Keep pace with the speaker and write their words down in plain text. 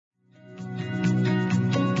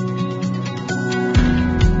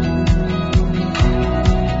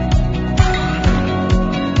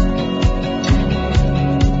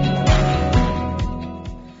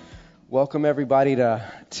Welcome everybody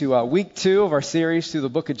to week 2 of our series through the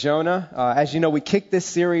book of Jonah. As you know, we kicked this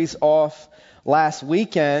series off last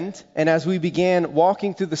weekend, and as we began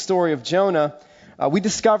walking through the story of Jonah, we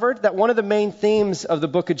discovered that one of the main themes of the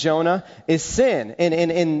book of Jonah is sin.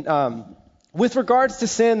 And with regards to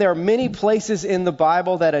sin, there are many places in the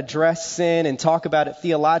Bible that address sin and talk about it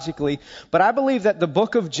theologically, but I believe that the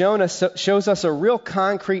book of Jonah shows us a real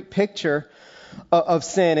concrete picture of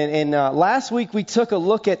sin. And last week we took a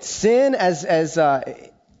look at sin as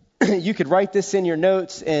you could write this in your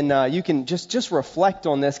notes, and you can just reflect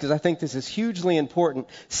on this, because I think this is hugely important.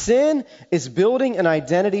 Sin is building an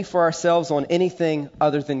identity for ourselves on anything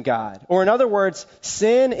other than God. Or in other words,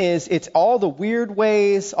 sin it's all the weird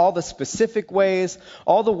ways, all the specific ways,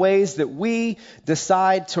 all the ways that we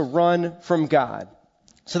decide to run from God.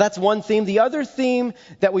 So that's one theme. The other theme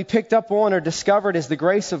that we picked up on or discovered is the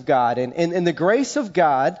grace of God. And the grace of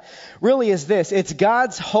God really is this. It's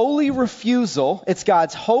God's holy refusal. It's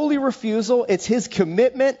God's holy refusal. It's His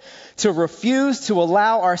commitment to refuse to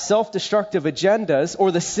allow our self-destructive agendas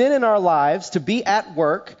or the sin in our lives to be at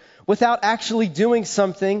work without actually doing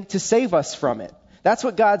something to save us from it. That's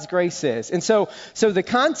what God's grace is. And so the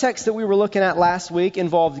context that we were looking at last week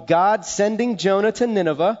involved God sending Jonah to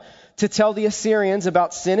Nineveh to tell the Assyrians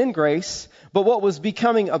about sin and grace. But what was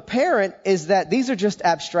becoming apparent is that these are just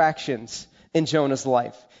abstractions in Jonah's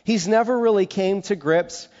life. He's never really came to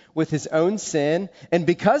grips with his own sin, and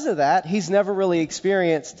because of that, he's never really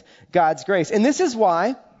experienced God's grace. And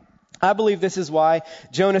I believe this is why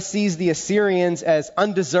Jonah sees the Assyrians as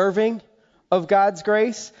undeserving of God's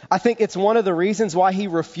grace. I think it's one of the reasons why he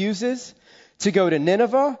refuses to go to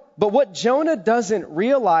Nineveh. But what Jonah doesn't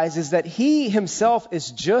realize is that he himself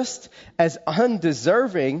is just as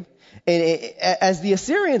undeserving as the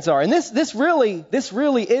Assyrians are. And this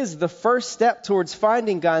really is the first step towards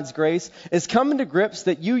finding God's grace, is coming to grips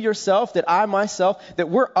that you yourself, that I myself, that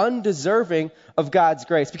we're undeserving of God's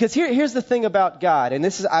grace. Because here's the thing about God, and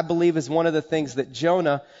this is, I believe, is one of the things that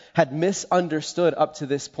Jonah had misunderstood up to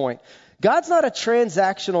this point. God's not a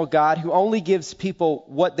transactional God who only gives people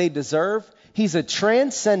what they deserve. He's a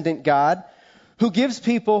transcendent God who gives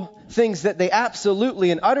people things that they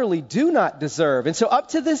absolutely and utterly do not deserve. And so up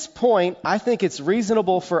to this point, I think it's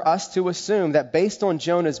reasonable for us to assume that based on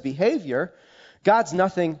Jonah's behavior, God's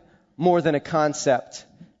nothing more than a concept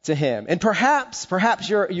to him. And perhaps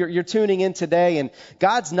you're tuning in today and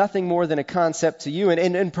God's nothing more than a concept to you.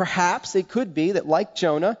 And perhaps it could be that, like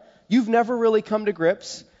Jonah, you've never really come to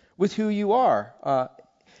grips with who you are.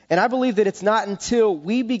 And I believe that it's not until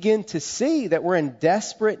we begin to see that we're in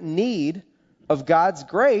desperate need of God's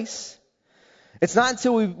grace, it's not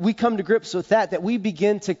until we come to grips with that we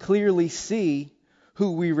begin to clearly see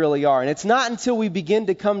who we really are. And it's not until we begin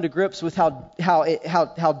to come to grips with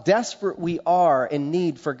how desperate we are in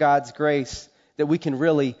need for God's grace that we can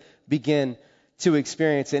really begin to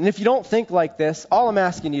experience it. And if you don't think like this, all I'm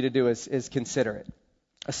asking you to do is consider it.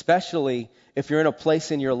 Especially if you're in a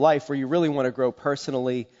place in your life where you really want to grow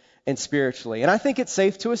personally and spiritually. And I think it's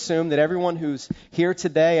safe to assume that everyone who's here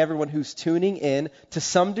today, everyone who's tuning in to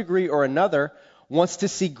some degree or another, wants to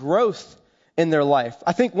see growth in their life.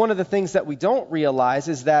 I think one of the things that we don't realize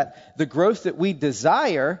is that the growth that we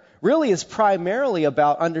desire really is primarily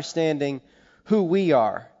about understanding who we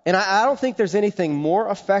are. And I don't think there's anything more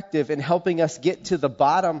effective in helping us get to the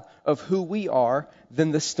bottom of who we are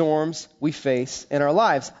than the storms we face in our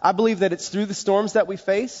lives. I believe that it's through the storms that we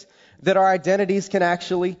face that our identities can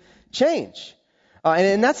actually change.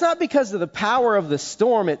 And that's not because of the power of the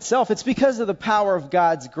storm itself. It's because of the power of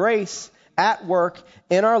God's grace at work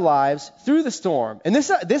in our lives through the storm. And this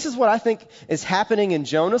is what I think is happening in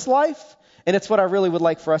Jonah's life, and it's what I really would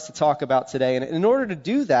like for us to talk about today. And in order to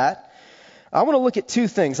do that, I want to look at two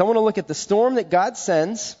things. I want to look at the storm that God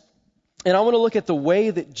sends, and I want to look at the way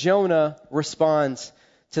that Jonah responds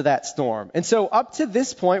to that storm. And so up to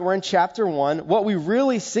this point, we're in chapter 1. What we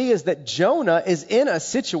really see is that Jonah is in a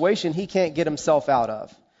situation he can't get himself out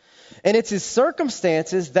of. And it's his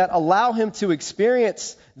circumstances that allow him to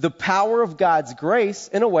experience the power of God's grace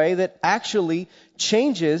in a way that actually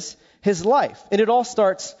changes his life. And it all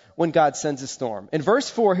starts when God sends a storm. In verse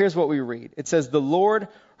 4, here's what we read. It says, "The Lord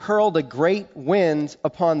hurled a great wind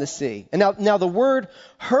upon the sea." And now the word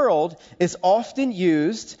hurled is often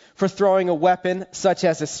used for throwing a weapon such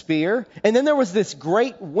as a spear. And then there was this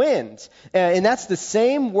great wind. And that's the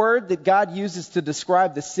same word that God uses to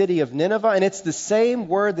describe the city of Nineveh. And it's the same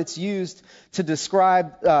word that's used to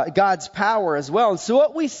describe God's power as well. And so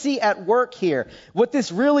what we see at work here, what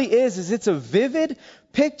this really is it's a vivid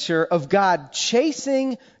picture of God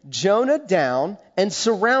chasing Jonah down and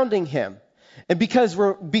surrounding him. And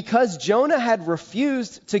because Jonah had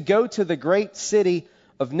refused to go to the great city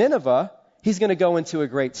of Nineveh, he's going to go into a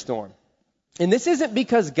great storm. And this isn't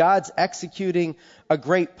because God's executing a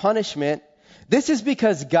great punishment. This is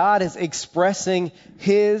because God is expressing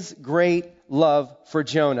his great love for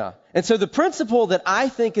Jonah. And so the principle that I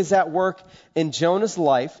think is at work in Jonah's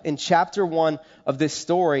life in chapter 1 of this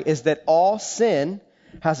story is that all sin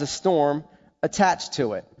has a storm attached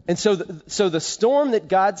to it. And so the storm that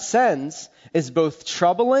God sends is both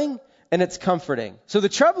troubling and it's comforting. So the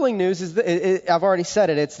troubling news is, I've already said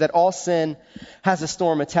it, it's that all sin has a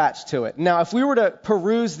storm attached to it. Now, if we were to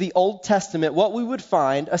peruse the Old Testament, what we would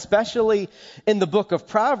find, especially in the book of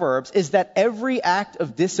Proverbs, is that every act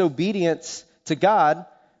of disobedience to God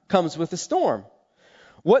comes with a storm.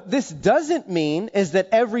 What this doesn't mean is that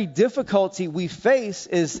every difficulty we face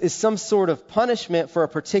is some sort of punishment for a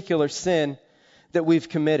particular sin that we've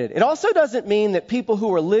committed. It also doesn't mean that people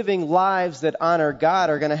who are living lives that honor God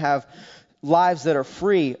are going to have lives that are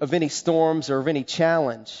free of any storms or of any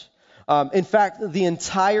challenge. In fact, the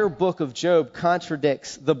entire book of Job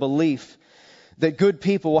contradicts the belief that good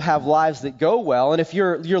people will have lives that go well. And if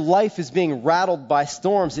your life is being rattled by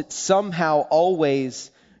storms, it's somehow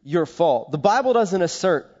always your fault. The Bible doesn't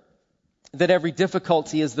assert that every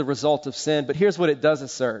difficulty is the result of sin, but here's what it does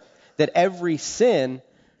assert: that every sin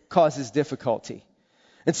causes difficulty.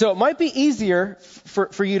 And so it might be easier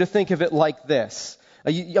for you to think of it like this.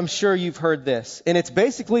 I'm sure you've heard this. And it's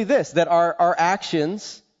basically this, that our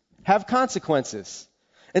actions have consequences.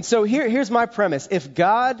 And so here's my premise. If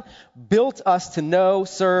God built us to know,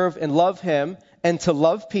 serve, and love him, and to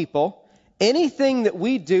love people, anything that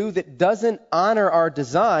we do that doesn't honor our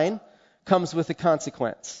design comes with a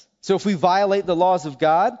consequence. So if we violate the laws of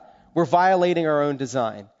God, we're violating our own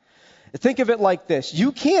design. Think of it like this.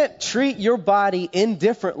 You can't treat your body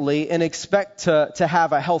indifferently and expect to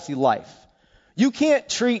have a healthy life. You can't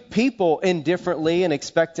treat people indifferently and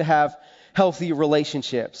expect to have healthy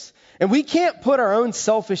relationships. And we can't put our own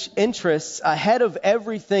selfish interests ahead of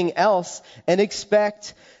everything else and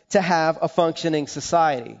expect to have a functioning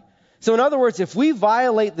society. So in other words, if we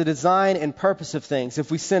violate the design and purpose of things,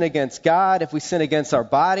 if we sin against God, if we sin against our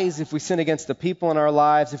bodies, if we sin against the people in our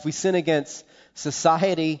lives, if we sin against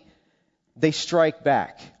society, they strike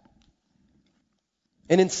back.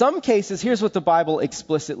 And in some cases, here's what the Bible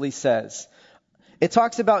explicitly says. It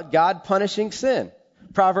talks about God punishing sin.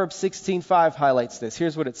 Proverbs 16:5 highlights this.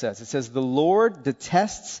 Here's what it says. It says, "The Lord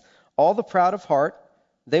detests all the proud of heart.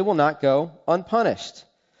 They will not go unpunished."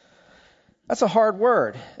 That's a hard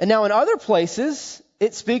word. And now in other places,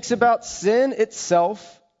 it speaks about sin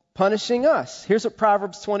itself punishing us. Here's what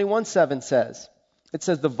Proverbs 21:7 says. It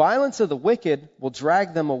says, "The violence of the wicked will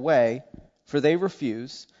drag them away, for they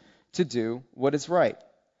refuse to do what is right."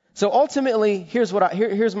 So ultimately, here's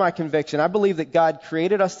my conviction. I believe that God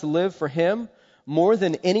created us to live for him more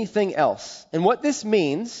than anything else. And what this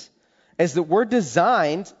means is that we're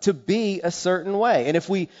designed to be a certain way. And if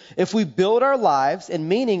we build our lives and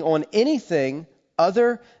meaning on anything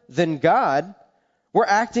other than God, we're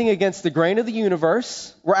acting against the grain of the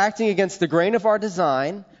universe, we're acting against the grain of our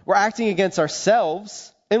design, we're acting against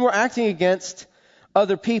ourselves, and we're acting against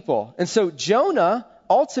other people. And so Jonah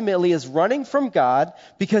ultimately is running from God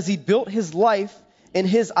because he built his life in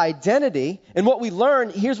his identity. And what we learn,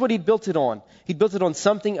 here's what he built it on. He built it on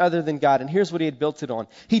something other than God. And here's what he had built it on.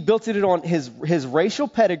 He built it on his racial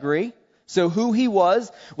pedigree. So who he was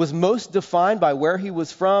most defined by where he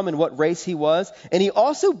was from and what race he was. And he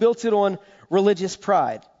also built it on religious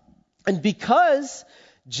pride. And because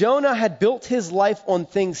Jonah had built his life on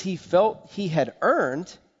things he felt he had earned,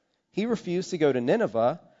 he refused to go to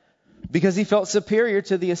Nineveh because he felt superior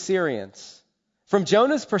to the Assyrians. From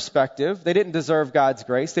Jonah's perspective, they didn't deserve God's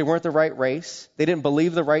grace. They weren't the right race. They didn't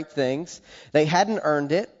believe the right things. They hadn't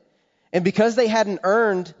earned it. And because they hadn't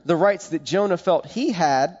earned the rights that Jonah felt he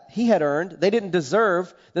had earned, they didn't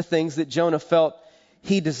deserve the things that Jonah felt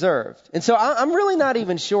he deserved. And so I'm really not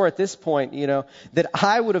even sure at this point, that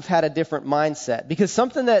I would have had a different mindset. Because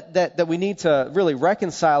something that we need to really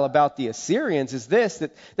reconcile about the Assyrians is this,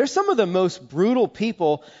 that they're some of the most brutal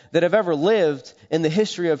people that have ever lived in the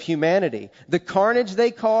history of humanity. The carnage they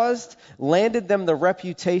caused landed them the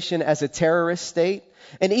reputation as a terrorist state.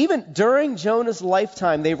 And even during Jonah's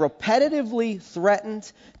lifetime, they repetitively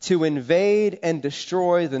threatened to invade and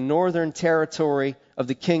destroy the northern territory of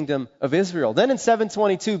the kingdom of Israel. Then in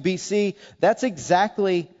 722 BC, that's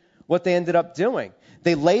exactly what they ended up doing.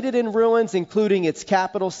 They laid it in ruins, including its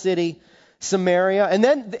capital city, Samaria. And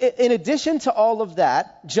then in addition to all of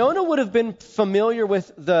that, Jonah would have been familiar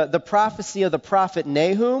with the prophecy of the prophet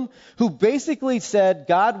Nahum, who basically said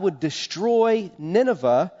God would destroy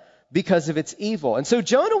Nineveh because of its evil. And so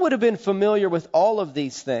Jonah would have been familiar with all of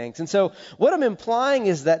these things. And so what I'm implying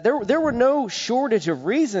is that there were no shortage of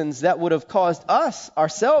reasons that would have caused us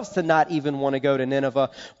ourselves to not even want to go to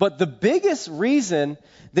Nineveh. But the biggest reason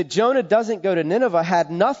that Jonah doesn't go to Nineveh had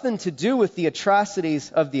nothing to do with the atrocities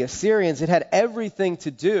of the Assyrians. It had everything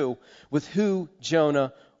to do with who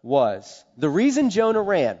Jonah was. The reason Jonah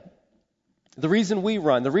ran, the reason we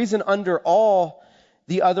run, the reason under all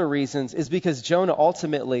the other reasons is because Jonah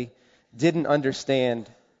ultimately didn't understand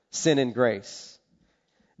sin and grace.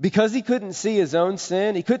 Because he couldn't see his own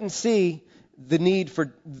sin, he couldn't see the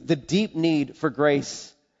deep need for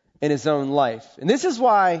grace in his own life. And this is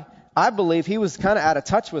why I believe he was kind of out of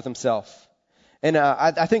touch with himself. And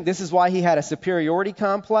I think this is why he had a superiority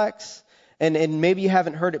complex. And maybe you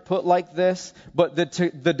haven't heard it put like this, but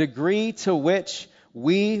the degree to which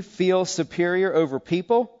we feel superior over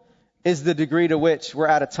people is the degree to which we're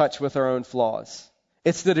out of touch with our own flaws.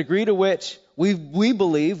 It's the degree to which we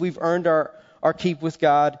believe we've earned our keep with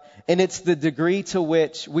God, and it's the degree to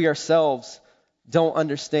which we ourselves don't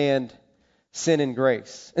understand sin and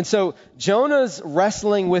grace. And so Jonah's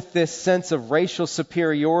wrestling with this sense of racial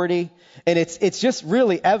superiority, and it's just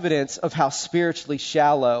really evidence of how spiritually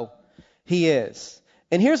shallow he is.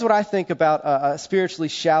 And here's what I think about a spiritually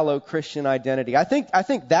shallow Christian identity. I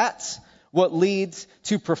think that's what leads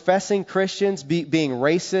to professing Christians being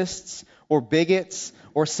racists or bigots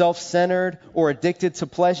or self-centered or addicted to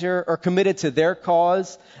pleasure or committed to their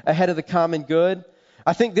cause ahead of the common good.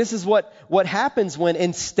 I think this is what happens when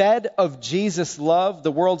instead of Jesus' love,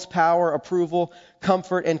 the world's power, approval,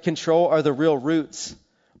 comfort, and control are the real roots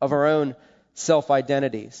of our own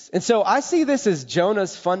self-identities. And so I see this as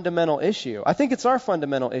Jonah's fundamental issue. I think it's our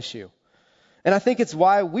fundamental issue. And I think it's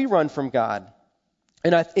why we run from God.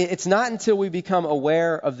 And it's not until we become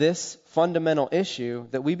aware of this fundamental issue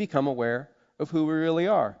that we become aware of who we really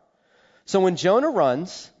are. So when Jonah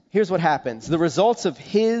runs, here's what happens. The results of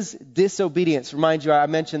his disobedience, remind you, I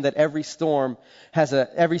mentioned that every sin has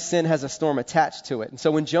a storm attached to it. And so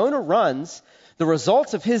when Jonah runs, the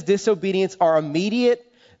results of his disobedience are immediate.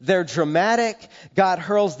 They're dramatic. God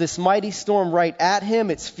hurls this mighty storm right at him.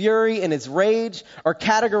 Its fury and its rage are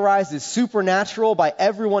categorized as supernatural by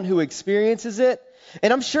everyone who experiences it.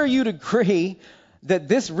 And I'm sure you'd agree that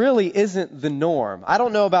this really isn't the norm. I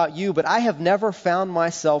don't know about you, but I have never found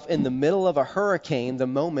myself in the middle of a hurricane the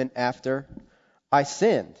moment after I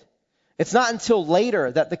sinned. It's not until later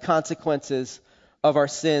that the consequences of our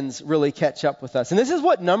sins really catch up with us. And this is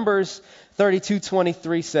what Numbers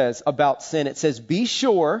 32:23 says about sin. It says, "Be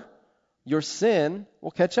sure your sin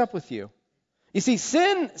will catch up with you." You see,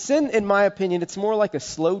 sin, in my opinion, it's more like a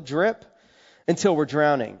slow drip until we're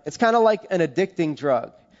drowning. It's kind of like an addicting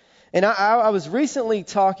drug. And I was recently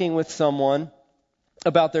talking with someone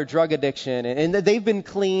about their drug addiction, and they've been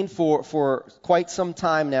clean for quite some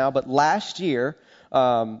time now, but last year,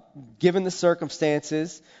 given the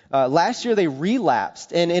circumstances, last year they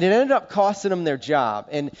relapsed, and it ended up costing them their job.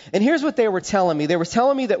 And here's what they were telling me. They were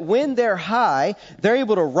telling me that when they're high, they're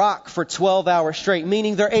able to rock for 12 hours straight,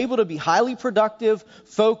 meaning they're able to be highly productive,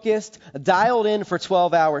 focused, dialed in for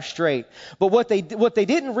 12 hours straight. But what they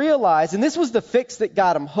didn't realize, and this was the fix that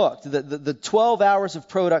got them hooked, the 12 hours of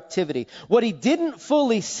productivity. What he didn't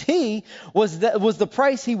fully see was the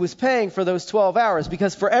price he was paying for those 12 hours,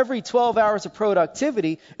 because for every 12 hours of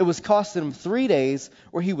productivity, it was costing him 3 days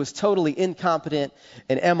where he was totally incompetent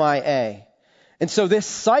and MIA. And so this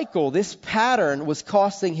cycle, this pattern was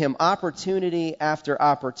costing him opportunity after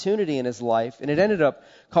opportunity in his life, and it ended up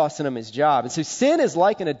costing him his job. And so sin is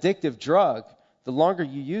like an addictive drug. The longer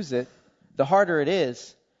you use it, the harder it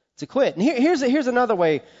is to quit. And here's another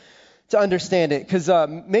way to understand it, because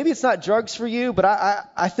maybe it's not drugs for you, but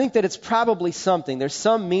I think that it's probably something. There's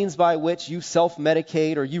some means by which you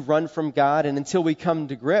self-medicate or you run from God, and until we come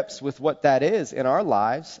to grips with what that is in our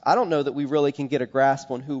lives, I don't know that we really can get a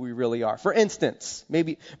grasp on who we really are. For instance,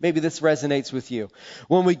 maybe this resonates with you.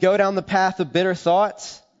 When we go down the path of bitter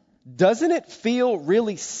thoughts, doesn't it feel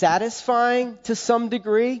really satisfying to some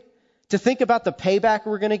degree to think about the payback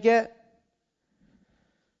we're going to get?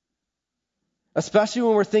 Especially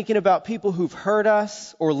when we're thinking about people who've hurt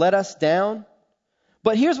us or let us down.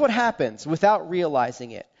 But here's what happens without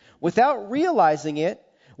realizing it. Without realizing it,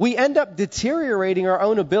 we end up deteriorating our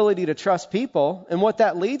own ability to trust people. And what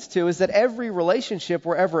that leads to is that every relationship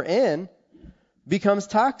we're ever in becomes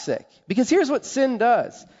toxic. Because here's what sin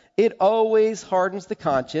does. It always hardens the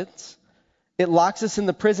conscience. It locks us in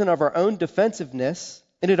the prison of our own defensiveness.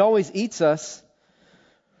 And it always eats us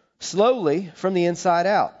slowly from the inside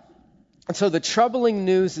out. And so the troubling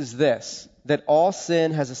news is this, that all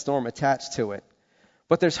sin has a storm attached to it.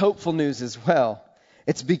 But there's hopeful news as well.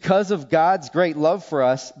 It's because of God's great love for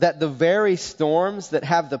us that the very storms that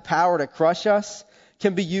have the power to crush us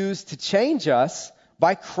can be used to change us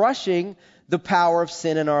by crushing the power of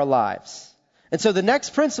sin in our lives. And so the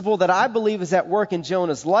next principle that I believe is at work in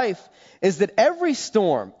Jonah's life is that every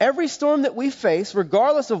storm that we face,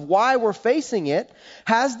 regardless of why we're facing it,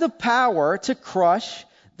 has the power to crush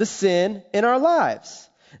the sin in our lives.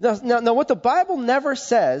 Now, what the Bible never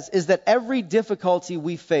says is that every difficulty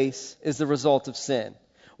we face is the result of sin.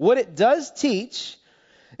 What it does teach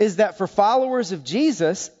is that for followers of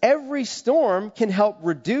Jesus, every storm can help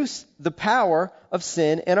reduce the power of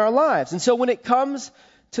sin in our lives. And so when it comes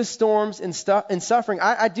to storms and suffering,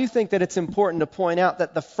 I do think that it's important to point out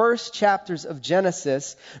that the first chapters of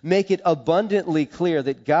Genesis make it abundantly clear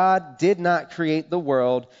that God did not create the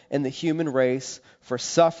world and the human race for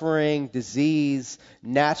suffering, disease,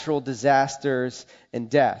 natural disasters, and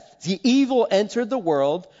death. The evil entered the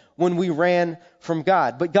world when we ran from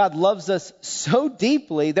God. But God loves us so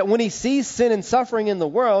deeply that when he sees sin and suffering in the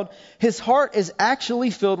world, his heart is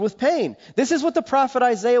actually filled with pain. This is what the prophet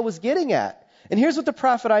Isaiah was getting at. And here's what the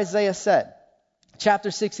prophet Isaiah said.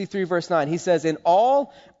 Chapter 63, verse 9. He says, in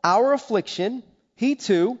all our affliction, he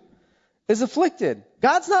too is afflicted.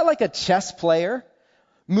 God's not like a chess player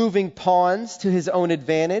moving pawns to his own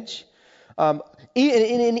advantage. And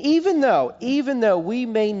even though we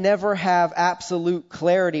may never have absolute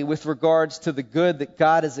clarity with regards to the good that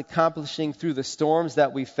God is accomplishing through the storms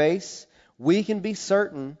that we face, we can be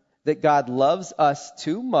certain that God loves us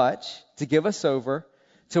too much to give us over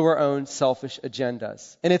to our own selfish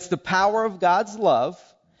agendas. And it's the power of God's love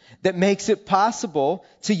that makes it possible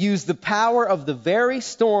to use the power of the very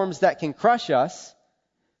storms that can crush us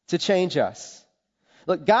to change us.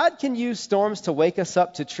 Look, God can use storms to wake us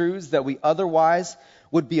up to truths that we otherwise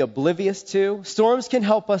would be oblivious to. Storms can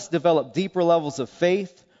help us develop deeper levels of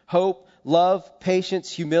faith, hope, love,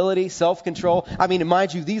 patience, humility, self-control. I mean,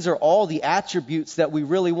 mind you, these are all the attributes that we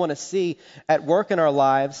really want to see at work in our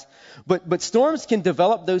lives. But storms can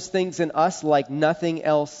develop those things in us like nothing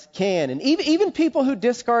else can. And even people who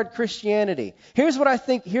discard Christianity, here's what I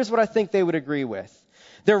think they would agree with.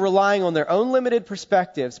 They're relying on their own limited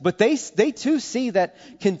perspectives, but they too see that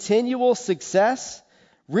continual success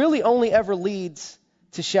really only ever leads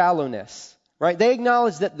to shallowness, right? They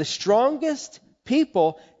acknowledge that the strongest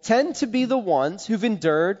people tend to be the ones who've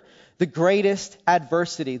endured the greatest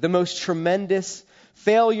adversity, the most tremendous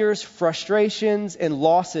failures, frustrations, and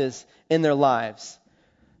losses in their lives.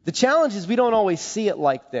 The challenge is we don't always see it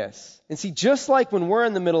like this. And see, just like when we're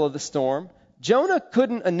in the middle of the storm, Jonah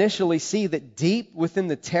couldn't initially see that deep within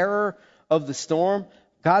the terror of the storm,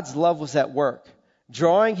 God's love was at work,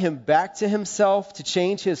 drawing him back to himself to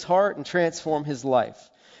change his heart and transform his life.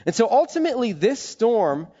 And so ultimately, this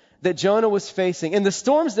storm that Jonah was facing, and the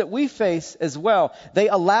storms that we face as well,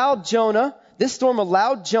 this storm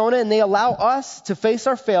allowed Jonah, and they allow us to face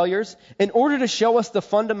our failures in order to show us the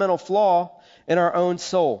fundamental flaw in our own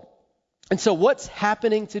soul. And so what's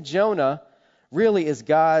happening to Jonah really is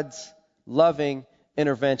God's loving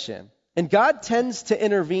intervention. And God tends to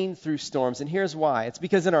intervene through storms, and here's why. It's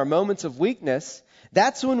because in our moments of weakness,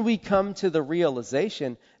 that's when we come to the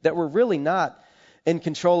realization that we're really not in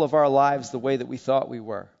control of our lives the way that we thought we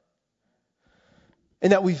were.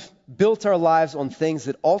 And that we've built our lives on things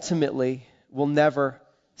that ultimately will never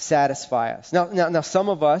satisfy us. Now, some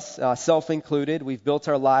of us, self-included, we've built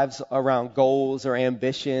our lives around goals or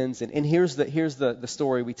ambitions. And here's the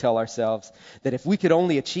story we tell ourselves, that if we could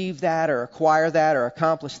only achieve that or acquire that or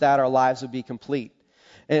accomplish that, our lives would be complete.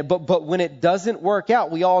 But when it doesn't work out,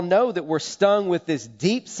 we all know that we're stung with this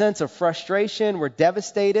deep sense of frustration. We're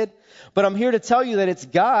devastated. But I'm here to tell you that it's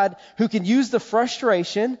God who can use the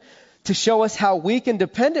frustration to show us how weak and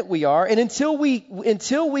dependent we are. And until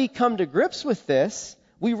we come to grips with this,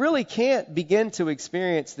 we really can't begin to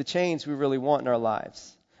experience the change we really want in our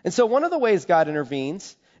lives. And so one of the ways God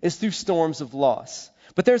intervenes is through storms of loss.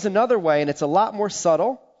 But there's another way, and it's a lot more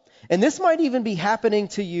subtle. And this might even be happening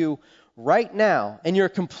to you right now, and you're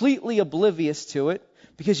completely oblivious to it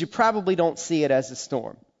because you probably don't see it as a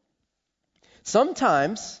storm.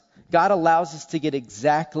 Sometimes God allows us to get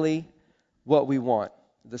exactly what we want.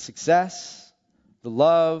 The success, the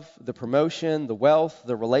love, the promotion, the wealth,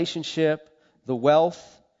 the relationship, the wealth.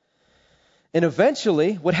 And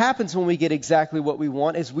eventually, what happens when we get exactly what we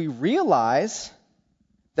want is we realize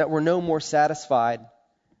that we're no more satisfied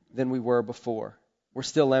than we were before. We're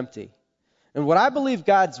still empty. And what I believe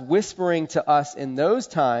God's whispering to us in those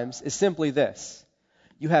times is simply this.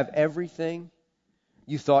 You have everything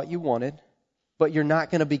you thought you wanted, but you're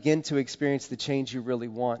not going to begin to experience the change you really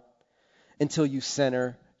want until you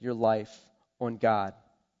center your life on God.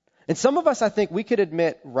 And some of us, I think, we could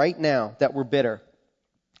admit right now that we're bitter.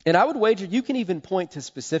 And I would wager you can even point to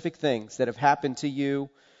specific things that have happened to you,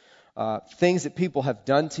 things that people have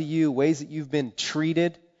done to you, ways that you've been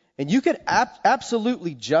treated. And you could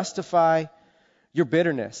absolutely justify your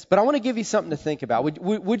bitterness. But I want to give you something to think about.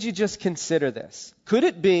 Would you just consider this? Could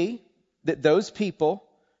it be that those people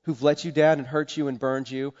who've let you down and hurt you and burned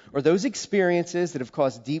you, or those experiences that have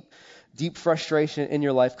caused deep frustration in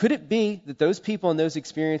your life, could it be that those people and those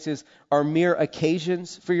experiences are mere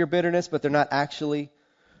occasions for your bitterness, but they're not actually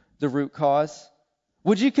the root cause?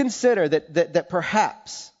 Would you consider that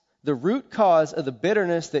perhaps the root cause of the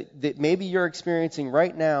bitterness that maybe you're experiencing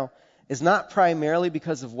right now is not primarily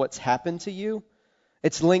because of what's happened to you?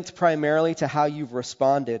 It's linked primarily to how you've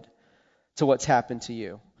responded to what's happened to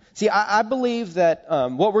you. See, I believe that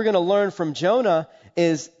what we're going to learn from Jonah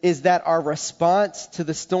is that our response to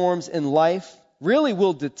the storms in life really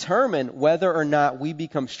will determine whether or not we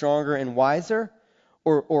become stronger and wiser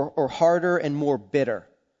or harder and more bitter.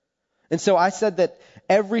 And so I said that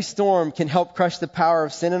every storm can help crush the power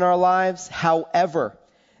of sin in our lives. However,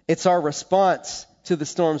 it's our response to the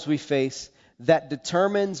storms we face that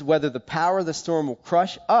determines whether the power of the storm will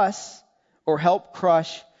crush us or help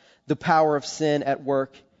crush the power of sin at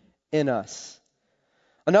work in us.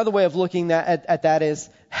 Another way of looking at that is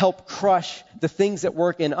help crush the things at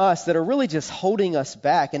work in us that are really just holding us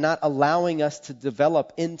back and not allowing us to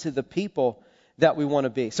develop into the people that we want to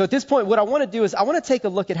be. So at this point, what I want to do is I want to take a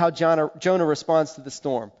look at how Jonah responds to the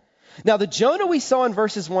storm. Now, the Jonah we saw in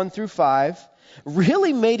verses 1 through 5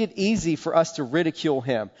 really made it easy for us to ridicule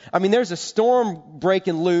him. I mean, there's a storm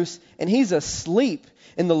breaking loose, and he's asleep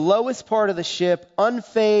in the lowest part of the ship,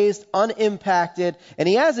 unfazed, unimpacted, and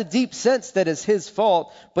he has a deep sense that it's his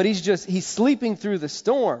fault, but he's sleeping through the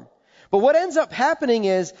storm. But what ends up happening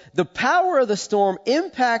is the power of the storm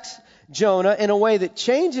impacts Jonah in a way that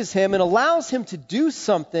changes him and allows him to do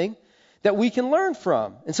something that we can learn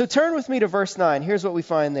from. And so turn with me to verse 9. Here's what we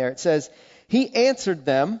find there. It says, "He answered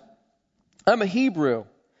them, 'I'm a Hebrew.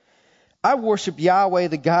 I worship Yahweh,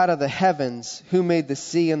 the God of the heavens, who made the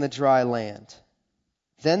sea and the dry land.'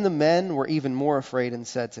 Then the men were even more afraid and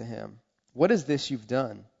said to him, 'What is this you've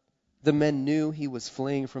done?' The men knew he was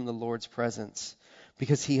fleeing from the Lord's presence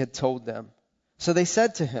because he had told them. So they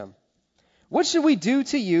said to him, 'What should we do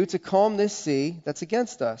to you to calm this sea that's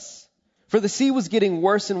against us?' For the sea was getting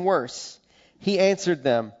worse and worse. He answered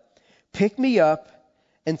them, 'Pick me up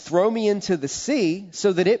and throw me into the sea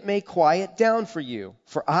so that it may quiet down for you.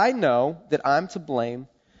 For I know that I'm to blame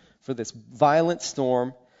for this violent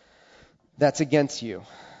storm that's against you.'"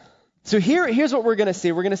 So here's what we're going to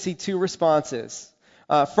see. We're going to see two responses.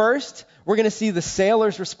 First, we're going to see the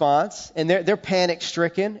sailors' response, and they're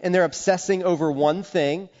panic-stricken, and they're obsessing over one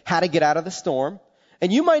thing, how to get out of the storm.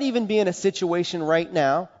 And you might even be in a situation right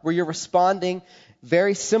now where you're responding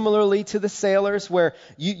very similarly to the sailors, where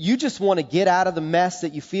you just want to get out of the mess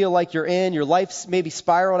that you feel like you're in. Your life's maybe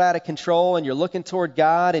spiraled out of control, and you're looking toward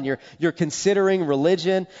God, and you're considering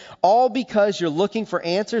religion, all because you're looking for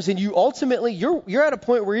answers, and you ultimately, you're at a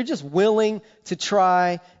point where you're just willing to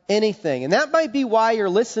try anything. And that might be why you're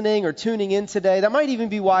listening or tuning in today. That might even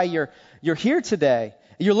be why you're here today.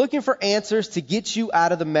 You're looking for answers to get you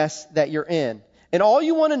out of the mess that you're in. And all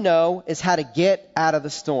you want to know is how to get out of the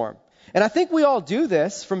storm. And I think we all do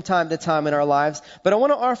this from time to time in our lives, but I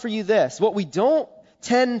want to offer you this. What we don't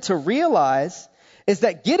tend to realize is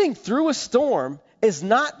that getting through a storm is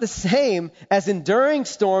not the same as enduring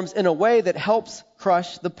storms in a way that helps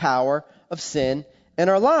crush the power of sin in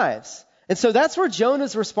our lives. And so that's where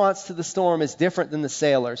Jonah's response to the storm is different than the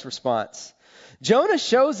sailors' response. Jonah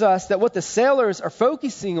shows us that what the sailors are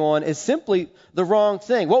focusing on is simply the wrong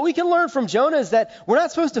thing. What we can learn from Jonah is that we're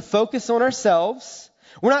not supposed to focus on ourselves.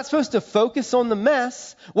 We're not supposed to focus on the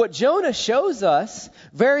mess. What Jonah shows us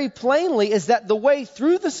very plainly is that the way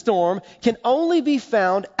through the storm can only be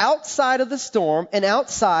found outside of the storm and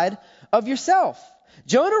outside of yourself.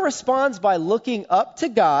 Jonah responds by looking up to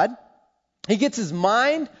God. He gets his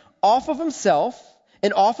mind off of himself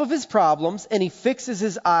and off of his problems, and he fixes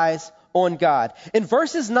his eyes on God. In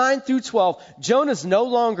verses 9 through 12, Jonah's no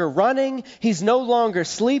longer running, he's no longer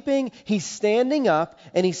sleeping, he's standing up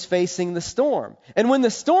and he's facing the storm. And when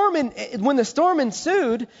the storm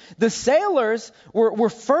ensued, the sailors were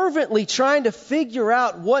fervently trying to figure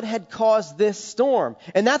out what had caused this storm.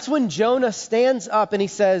 And that's when Jonah stands up and he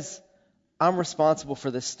says, "I'm responsible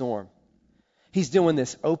for this storm." He's doing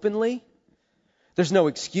this openly. There's no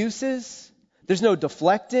excuses. There's no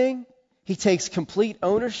deflecting. He takes complete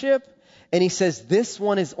ownership. And he says, "This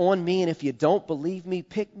one is on me, and if you don't believe me,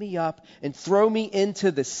 pick me up and throw me into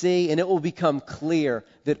the sea, and it will become clear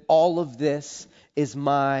that all of this is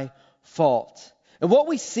my fault. And what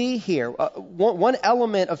we see here, one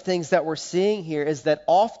element of things that we're seeing here is that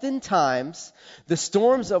oftentimes the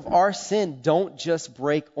storms of our sin don't just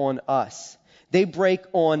break on us. They break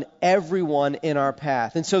on everyone in our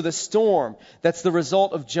path. And so the storm that's the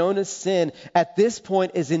result of Jonah's sin at this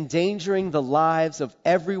point is endangering the lives of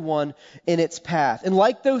everyone in its path. And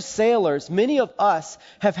like those sailors, many of us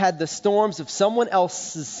have had the storms of someone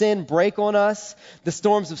else's sin break on us, the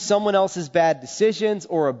storms of someone else's bad decisions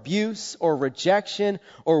or abuse or rejection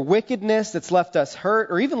or wickedness that's left us hurt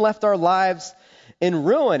or even left our lives in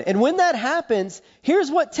ruin. And when that happens, here's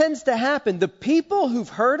what tends to happen. The people who've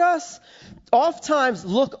hurt us oftentimes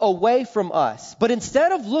look away from us. But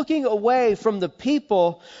instead of looking away from the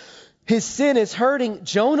people his sin is hurting,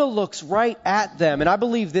 Jonah looks right at them. And I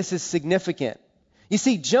believe this is significant. You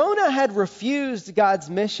see, Jonah had refused God's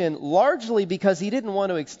mission largely because he didn't want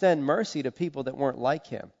to extend mercy to people that weren't like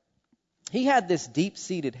him. He had this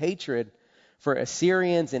deep-seated hatred for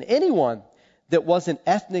Assyrians and anyone that wasn't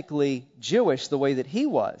ethnically Jewish the way that he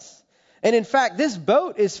was. And in fact, this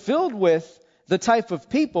boat is filled with the type of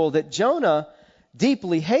people that Jonah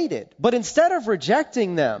deeply hated. But instead of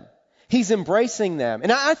rejecting them, he's embracing them.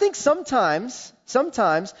 And I think sometimes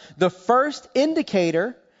the first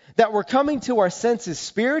indicator that we're coming to our senses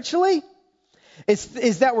spiritually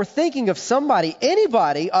is that we're thinking of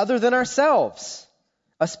anybody other than ourselves,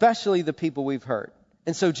 especially the people we've hurt.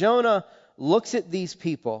 And so Jonah looks at these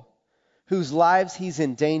people whose lives he's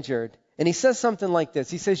endangered, and he says something like this.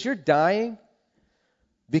 He says, "You're dying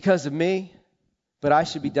because of me, but I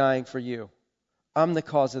should be dying for you. I'm the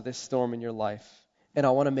cause of this storm in your life, and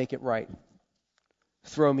I want to make it right.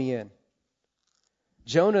 Throw me in."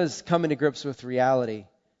 Jonah's coming to grips with reality.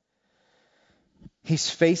 He's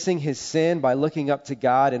facing his sin by looking up to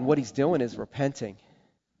God, and what he's doing is repenting.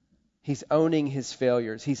 He's owning his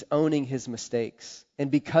failures. He's owning his mistakes. And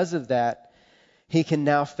because of that, he can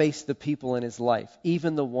now face the people in his life,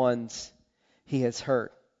 even the ones he has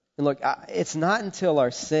hurt. And look, it's not until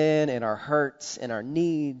our sin and our hurts and our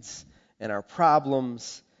needs and our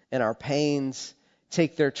problems and our pains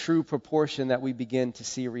take their true proportion that we begin to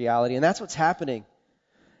see reality. And that's what's happening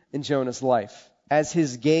in Jonah's life. As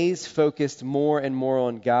his gaze focused more and more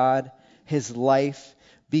on God, his life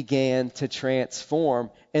began to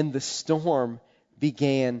transform and the storm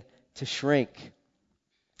began to shrink.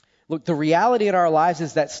 Look, the reality in our lives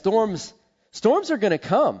is that storms are going to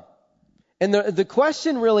come. And the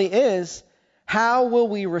question really is, how will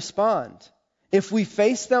we respond? If we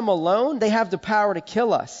face them alone, they have the power to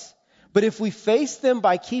kill us. But if we face them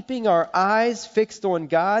by keeping our eyes fixed on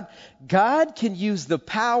God, God can use the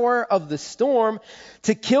power of the storm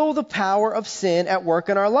to kill the power of sin at work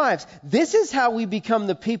in our lives. This is how we become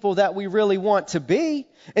the people that we really want to be.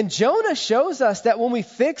 And Jonah shows us that when we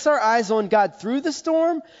fix our eyes on God through the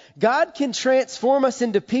storm, God can transform us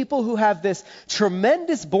into people who have this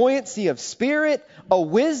tremendous buoyancy of spirit, a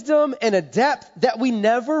wisdom, and a depth that we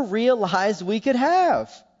never realized we could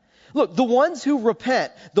have. Look, the ones who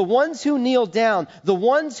repent, the ones who kneel down, the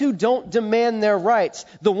ones who don't demand their rights,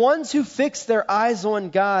 the ones who fix their eyes on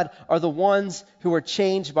God are the ones who are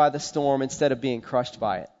changed by the storm instead of being crushed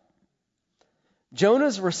by it.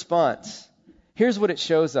 Jonah's response, here's what it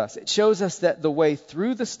shows us. It shows us that the way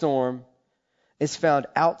through the storm is found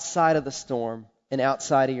outside of the storm and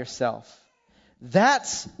outside of yourself.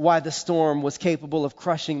 That's why the storm was capable of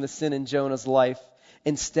crushing the sin in Jonah's life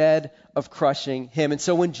instead of crushing him. And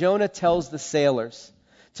so when Jonah tells the sailors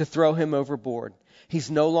to throw him overboard, he's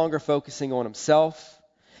no longer focusing on himself.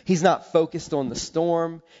 He's not focused on the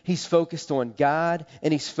storm. He's focused on God,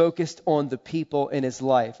 and he's focused on the people in his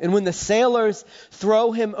life. And when the sailors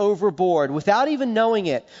throw him overboard, without even knowing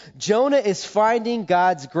it, Jonah is finding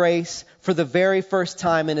God's grace for the very first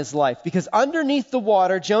time in his life. Because underneath the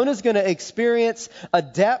water, Jonah's going to experience a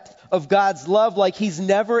depth of God's love like he's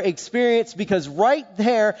never experienced, because right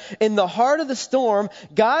there in the heart of the storm,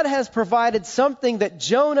 God has provided something that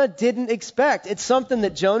Jonah didn't expect. It's something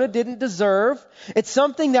that Jonah didn't deserve. It's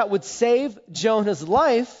something that would save Jonah's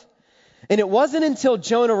life. And it wasn't until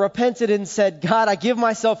Jonah repented and said, "God, I give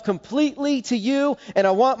myself completely to you, and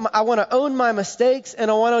I want to own my mistakes, and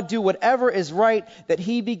I want to do whatever is right," that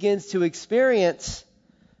he begins to experience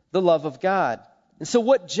the love of God. And so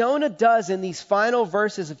what Jonah does in these final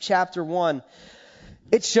verses of chapter 1,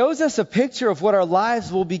 it shows us a picture of what our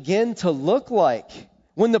lives will begin to look like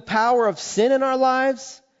when the power of sin in our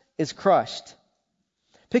lives is crushed.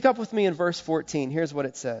 Pick up with me in verse 14. Here's what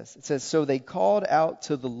it says. It says, "So they called out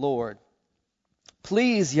to the Lord,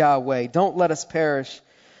 'Please, Yahweh, don't let us perish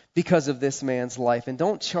because of this man's life, and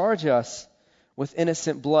don't charge us with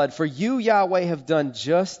innocent blood. For you, Yahweh, have done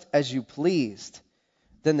just as you pleased.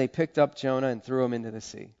 Then they picked up Jonah and threw him into the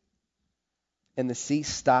sea. And the sea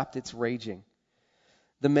stopped its raging.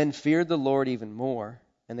 The men feared the Lord even more,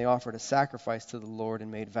 and they offered a sacrifice to the Lord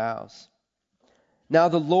and made vows. Now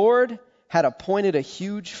the Lord had appointed a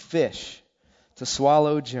huge fish to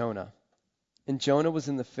swallow Jonah. And Jonah was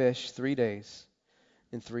in the fish 3 days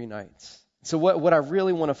and 3 nights. So what I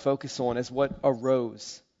really want to focus on is what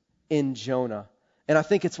arose in Jonah. And I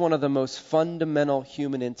think it's one of the most fundamental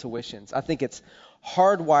human intuitions. I think it's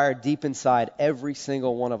hardwired deep inside every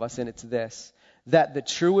single one of us, and it's this: that the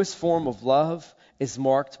truest form of love is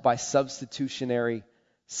marked by substitutionary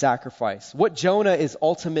sacrifice. What Jonah is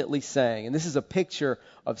ultimately saying, and this is a picture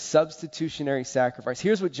of substitutionary sacrifice.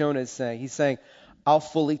 Here's what Jonah is saying. He's saying, I'll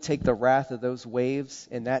fully take the wrath of those waves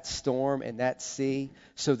and that storm and that sea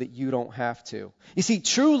so that you don't have to. You see,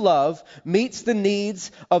 true love meets the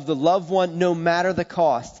needs of the loved one no matter the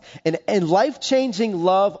cost. And life-changing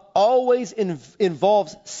love always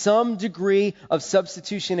involves some degree of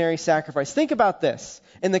substitutionary sacrifice. Think about this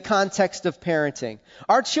in the context of parenting.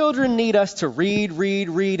 Our children need us to read,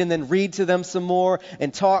 and then read to them some more,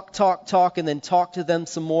 and talk, and then talk to them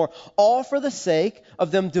some more, all for the sake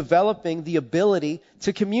of them developing the ability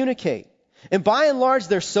to communicate. And by and large,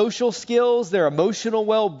 their social skills, their emotional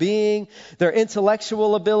well-being, their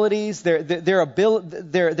intellectual abilities,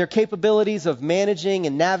 their capabilities of managing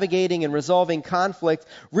and navigating and resolving conflict,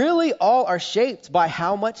 really all are shaped by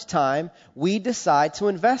how much time we decide to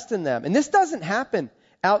invest in them. And this doesn't happen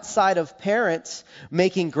outside of parents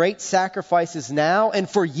making great sacrifices now and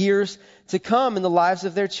for years to come in the lives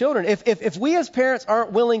of their children. If we as parents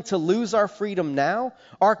aren't willing to lose our freedom now,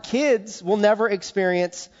 our kids will never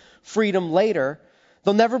experience freedom later.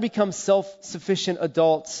 They'll never become self-sufficient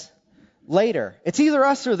adults later. It's either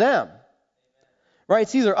us or them. Right?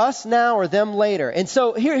 It's either us now or them later. And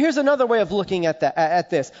so here's another way of looking at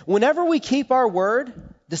this. Whenever we keep our word,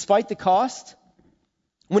 despite the cost,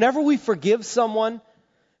 whenever we forgive someone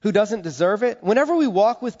who doesn't deserve it, whenever we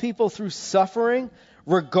walk with people through suffering,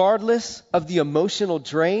 regardless of the emotional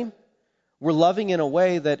drain, we're loving in a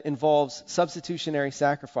way that involves substitutionary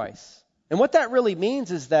sacrifice. And what that really means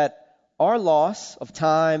is that our loss of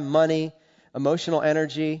time, money, emotional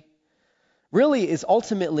energy really is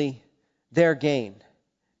ultimately their gain.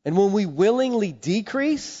 And when we willingly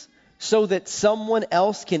decrease so that someone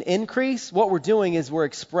else can increase, what we're doing is we're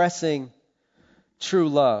expressing true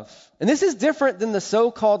love. And this is different than the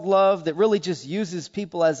so-called love that really just uses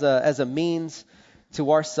people as a means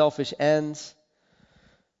to our selfish ends.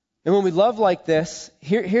 And when we love like this,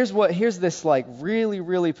 here's this like really,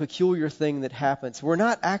 really peculiar thing that happens. We're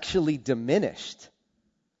not actually diminished.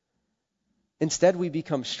 Instead, we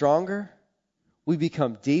become stronger, we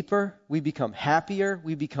become deeper, we become happier,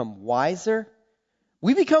 we become wiser.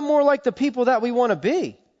 We become more like the people that we want to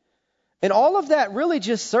be. And all of that really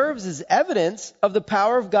just serves as evidence of the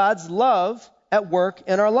power of God's love at work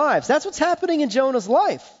in our lives. That's what's happening in Jonah's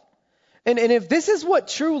life. And if this is what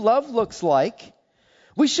true love looks like,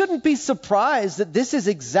 we shouldn't be surprised that this is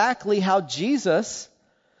exactly how Jesus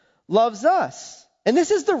loves us. And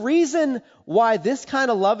this is the reason why this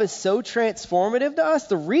kind of love is so transformative to us.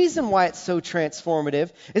 The reason why it's so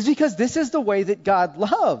transformative is because this is the way that God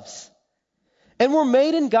loves. And we're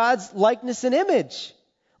made in God's likeness and image.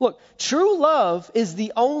 Look, true love is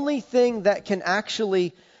the only thing that can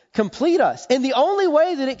actually complete us. And the only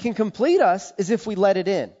way that it can complete us is if we let it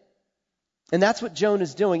in. And that's what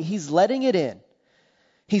Jonah's doing. He's letting it in.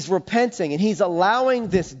 He's repenting, and he's allowing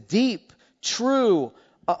this deep, true,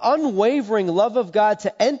 unwavering love of God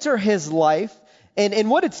to enter his life. And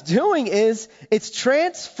what it's doing is it's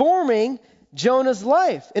transforming Jonah's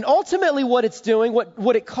life. And ultimately what it's doing,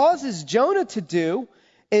 what it causes Jonah to do,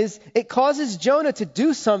 is it causes Jonah to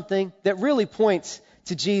do something that really points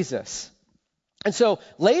to Jesus. And so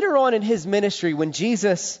later on in his ministry, when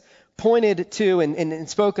Jesus pointed to and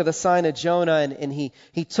spoke of the sign of Jonah, and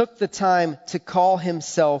he took the time to call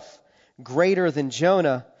himself greater than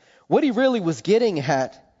Jonah, what he really was getting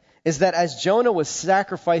at is that as Jonah was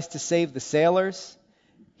sacrificed to save the sailors,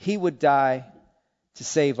 he would die to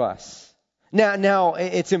save us. Now,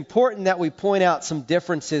 it's important that we point out some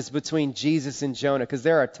differences between Jesus and Jonah, because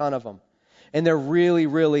there are a ton of them. And they're really,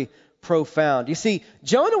 really profound. You see,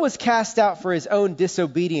 Jonah was cast out for his own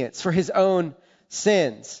disobedience, for his own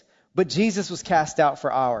sins. But Jesus was cast out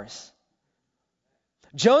for ours.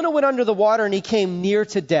 Jonah went under the water and he came near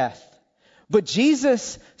to death. But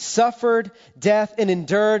Jesus suffered death and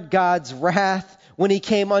endured God's wrath when he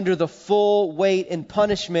came under the full weight and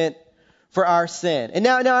punishment for our sin. And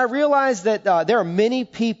now I realize that there are many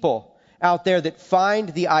people out there that find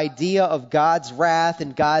the idea of God's wrath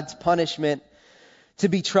and God's punishment to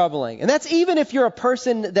be troubling. And that's even if you're a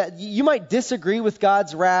person that you might disagree with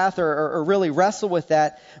God's wrath or really wrestle with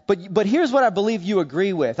that. But here's what I believe you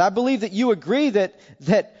agree with. I believe that you agree that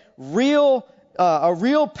a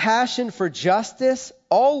real passion for justice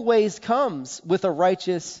always comes with a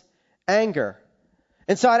righteous anger.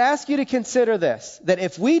 And so I'd ask you to consider this, that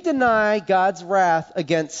if we deny God's wrath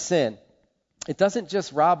against sin, it doesn't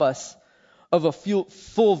just rob us of a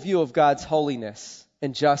full view of God's holiness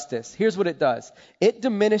and justice. Here's what it does. It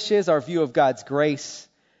diminishes our view of God's grace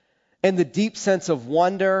and the deep sense of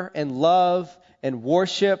wonder and love and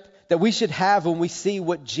worship that we should have when we see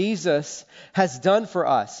what Jesus has done for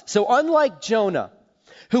us. So unlike Jonah,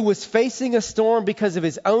 who was facing a storm because of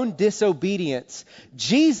his own disobedience,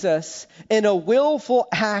 Jesus, in a willful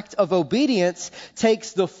act of obedience,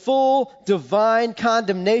 takes the full divine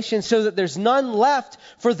condemnation so that there's none left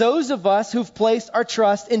for those of us who've placed our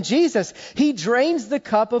trust in Jesus. He drains the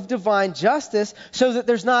cup of divine justice so that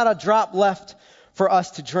there's not a drop left for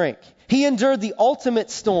us to drink. He endured the ultimate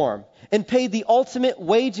storm and paid the ultimate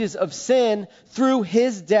wages of sin through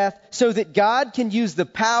his death so that God can use the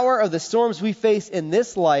power of the storms we face in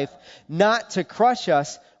this life not to crush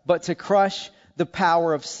us, but to crush the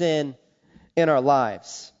power of sin in our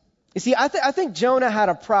lives. You see, I think Jonah had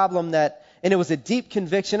a problem and it was a deep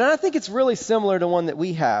conviction, and I think it's really similar to one that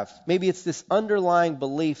we have. Maybe it's this underlying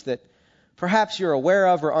belief that perhaps you're aware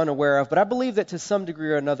of or unaware of, but I believe that to some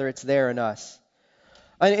degree or another it's there in us.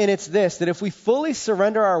 And it's this, that if we fully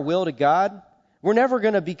surrender our will to God, we're never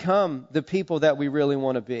going to become the people that we really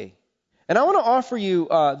want to be. And I want to offer you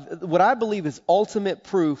what I believe is ultimate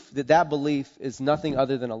proof that belief is nothing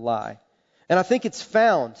other than a lie. And I think it's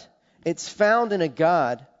found in a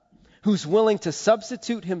God who's willing to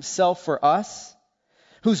substitute himself for us,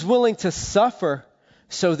 who's willing to suffer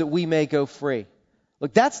so that we may go free.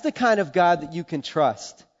 Look, that's the kind of God that you can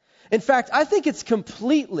trust. In fact, I think it's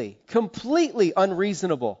completely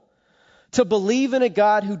unreasonable to believe in a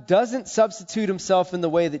God who doesn't substitute himself in the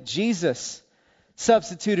way that Jesus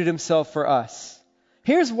substituted himself for us.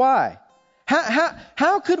 Here's why.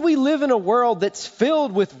 How could we live in a world that's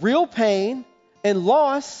filled with real pain and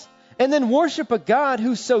loss and then worship a God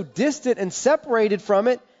who's so distant and separated from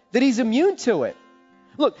it that he's immune to it?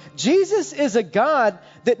 Look, Jesus is a God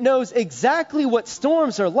that knows exactly what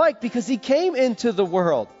storms are like because he came into the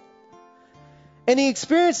world. And he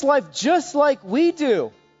experienced life just like we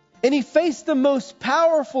do. And he faced the most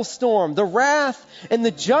powerful storm, the wrath and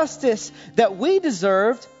the justice that we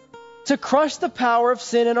deserved to crush the power of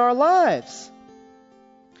sin in our lives.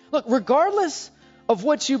 Look, regardless of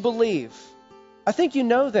what you believe, I think you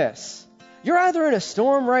know this. You're either in a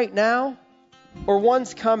storm right now or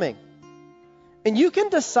one's coming. And you can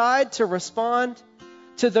decide to respond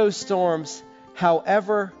to those storms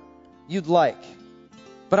however you'd like.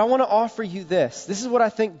 But I want to offer you this. This is what I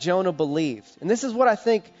think Jonah believed. And this is what I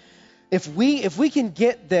think if we can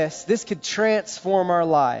get this could transform our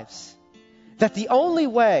lives. That the only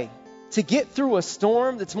way to get through a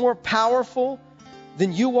storm that's more powerful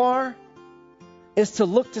than you are is to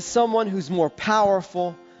look to someone who's more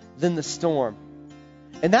powerful than the storm.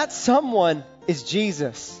 And that someone is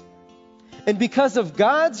Jesus. And because of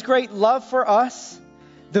God's great love for us,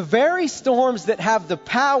 the very storms that have the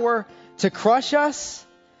power to crush us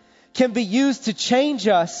can be used to change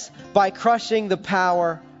us by crushing the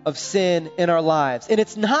power of sin in our lives. And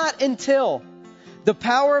it's not until the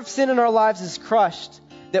power of sin in our lives is crushed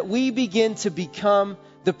that we begin to become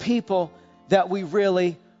the people that we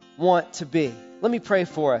really want to be. Let me pray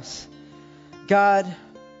for us. God,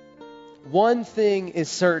 one thing is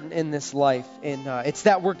certain in this life, and it's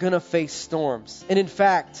that we're going to face storms. And in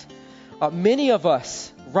fact, many of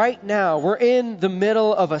us right now, we're in the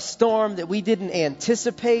middle of a storm that we didn't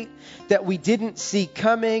anticipate, that we didn't see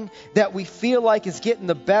coming, that we feel like is getting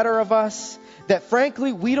the better of us, that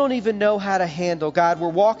frankly, we don't even know how to handle. God, we're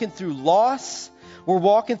walking through loss. We're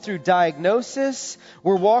walking through diagnosis.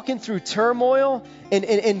 We're walking through turmoil.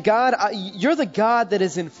 And God, you're the God that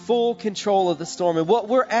is in full control of the storm. And what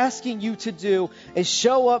we're asking you to do is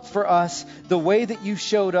show up for us the way that you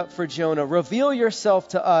showed up for Jonah. Reveal yourself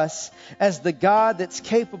to us as the God that's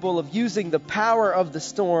capable of using the power of the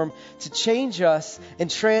storm to change us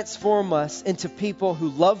and transform us into people who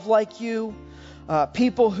love like you,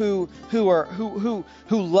 people who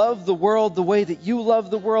love the world the way that you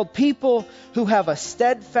love the world, people who have a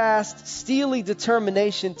steadfast, steely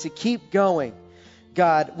determination to keep going.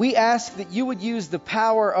 God, we ask that you would use the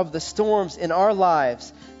power of the storms in our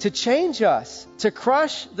lives to change us, to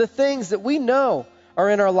crush the things that we know are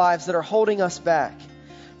in our lives that are holding us back.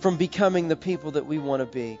 from becoming the people that we want to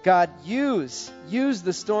be. God, use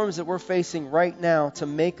the storms that we're facing right now to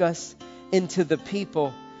make us into the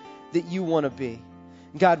people that you want to be.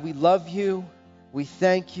 God, we love you, we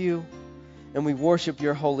thank you, and we worship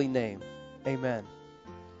your holy name. Amen.